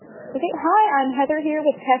Okay, hi, I'm Heather here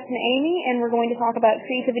with Tess and Amy, and we're going to talk about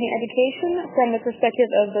creativity in education from the perspective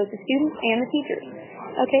of both the students and the teachers.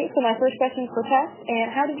 Okay, so my first question is for Tess,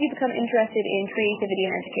 and how did you become interested in creativity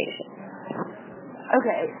in education?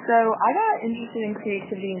 Okay, so I got interested in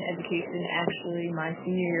creativity in education actually my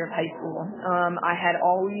senior year of high school. I had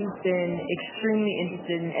always been extremely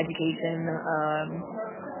interested in education.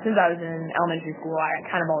 Since I was in elementary school, I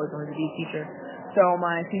kind of always wanted to be a teacher. So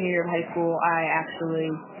my senior year of high school, I actually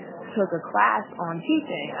took a class on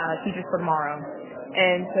teaching, Teachers for Tomorrow.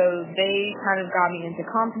 And so they kind of got me into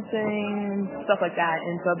conferencing, stuff like that.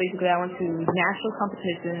 And so basically I went to national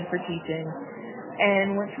competition for teaching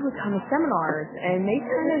and went to a ton of seminars. And they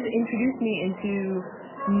kind of introduced me into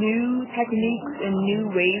new techniques and new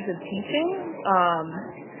ways of teaching.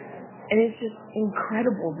 And it's just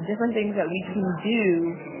incredible, the different things that we can do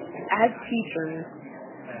as teachers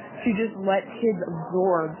to just let kids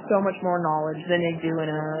absorb so much more knowledge than they do in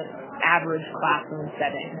a average classroom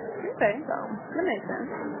setting. Okay, so that makes sense.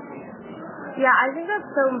 Yeah, I think that's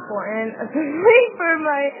so important, especially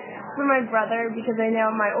for my brother, because I know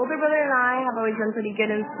my older brother and I have always been pretty good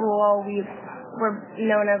in school. We're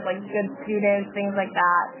known as like good students, things like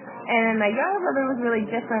that. And my younger brother was really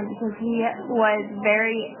different because he was a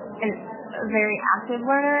very active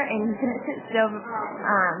learner, and he couldn't sit still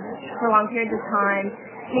for long periods of time.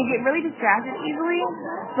 And he get really distracted easily,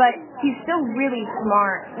 but he's still really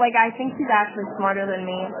smart. Like, I think he's actually smarter than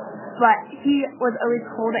me. But he was always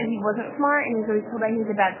told that he wasn't smart, and he was always told that he was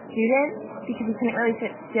a bad student because he couldn't really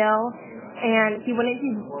sit still. And he wouldn't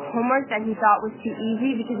do homework that he thought was too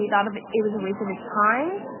easy because he thought it was a waste of his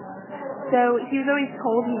time. So he was always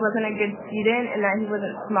told he wasn't a good student and that he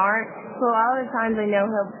wasn't smart. So a lot of the times I know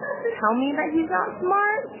he'll tell me that he's not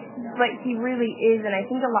smart, but he really is. And I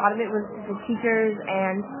think a lot of it was the teachers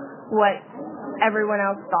and what everyone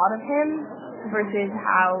else thought of him versus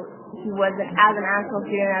how he was as an actual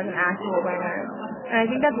student, as an actual learner. And I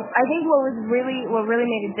think what really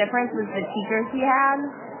made a difference was the teachers he had.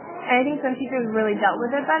 And I think some teachers really dealt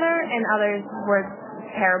with it better, and others were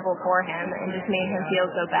terrible for him and just made him feel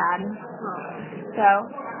so bad. So,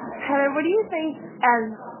 Heather, what do you think, as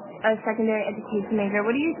a secondary education major,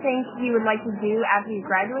 what do you think you would like to do after you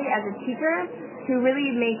graduate as a teacher to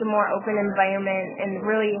really make a more open environment and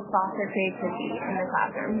really foster creativity in the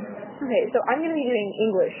classroom? Okay, so I'm going to be doing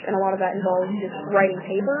English, and a lot of that involves just writing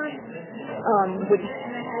papers, which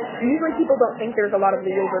usually people don't think there's a lot of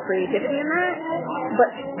legal or creativity in that, but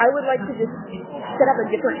I would like to just set up a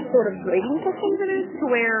different sort of grading system for this, to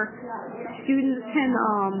where students can,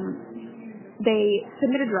 they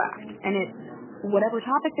submit a draft, and it's whatever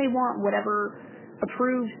topic they want, whatever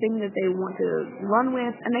approved thing that they want to run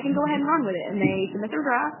with, and they can go ahead and run with it, and they submit their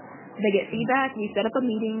draft, they get feedback, we set up a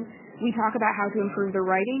meeting, we talk about how to improve their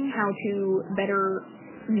writing, how to better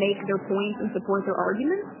make their points and support their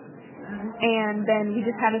arguments, and then we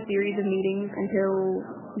just have a series of meetings until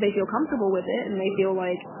they feel comfortable with it and they feel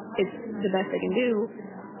like it's the best they can do,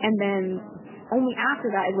 and then only after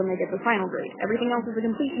that is when they get the final grade. Everything else is a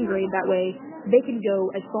completion grade. That way they can go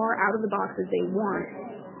as far out of the box as they want,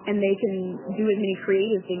 and they can do as many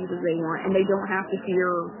creative things as they want, and they don't have to fear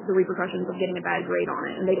the repercussions of getting a bad grade on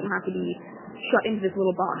it, and they don't have to be shut into this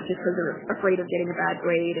little box just because they're afraid of getting a bad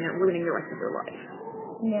grade and it ruining the rest of their life.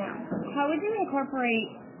 Yeah. How would you incorporate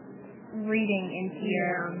reading into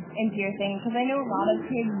your thing? Because I know a lot of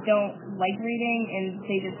kids don't like reading and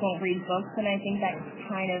they just won't read books, and I think that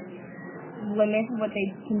kind of limits what they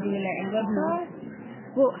can do in their English class.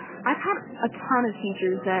 Well, I've had a ton of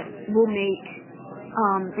teachers that will make,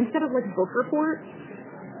 instead of like book reports,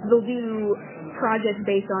 they'll do projects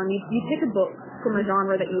based on, you pick a book from a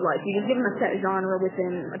genre that you like. You just give them a set genre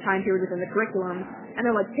within a time period within the curriculum, and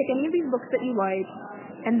they're like, pick any of these books that you like,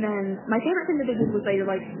 and then my favorite thing that they did was they were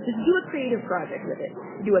like, just do a creative project with it.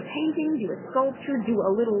 Do a painting, do a sculpture, do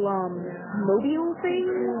a little mobile thing,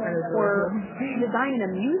 or design an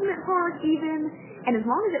amusement park even, and as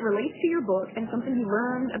long as it relates to your book and something you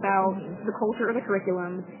learned about the culture or the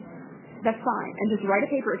curriculum, that's fine. And just write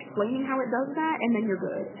a paper explaining how it does that, and then you're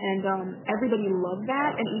good. And everybody loved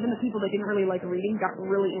that, and even the people that didn't really like reading got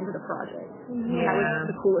really into the project. Yeah. That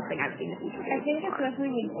was the coolest thing I've seen a teacher do. I think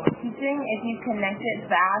especially with teaching, if you connect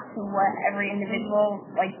it back to what every individual,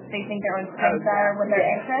 like, they think their own strengths are, what they're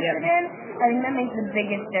interested in, I think that makes the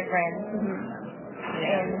biggest difference.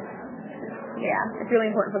 Yeah. It's really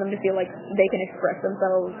important for them to feel like they can express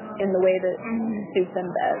themselves in the way that suits them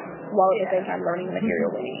best, while at the same time learning the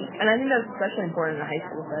material they need. And I think that's especially important in a high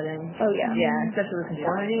school setting. Oh, yeah. Yeah, especially with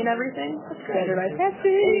conformity and everything. Standardized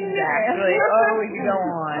testing. Exactly. Oh, we can go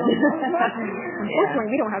on. Unfortunately,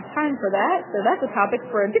 we don't have time for that, so that's a topic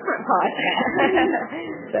for a different podcast.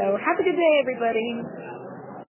 So have a good day, everybody.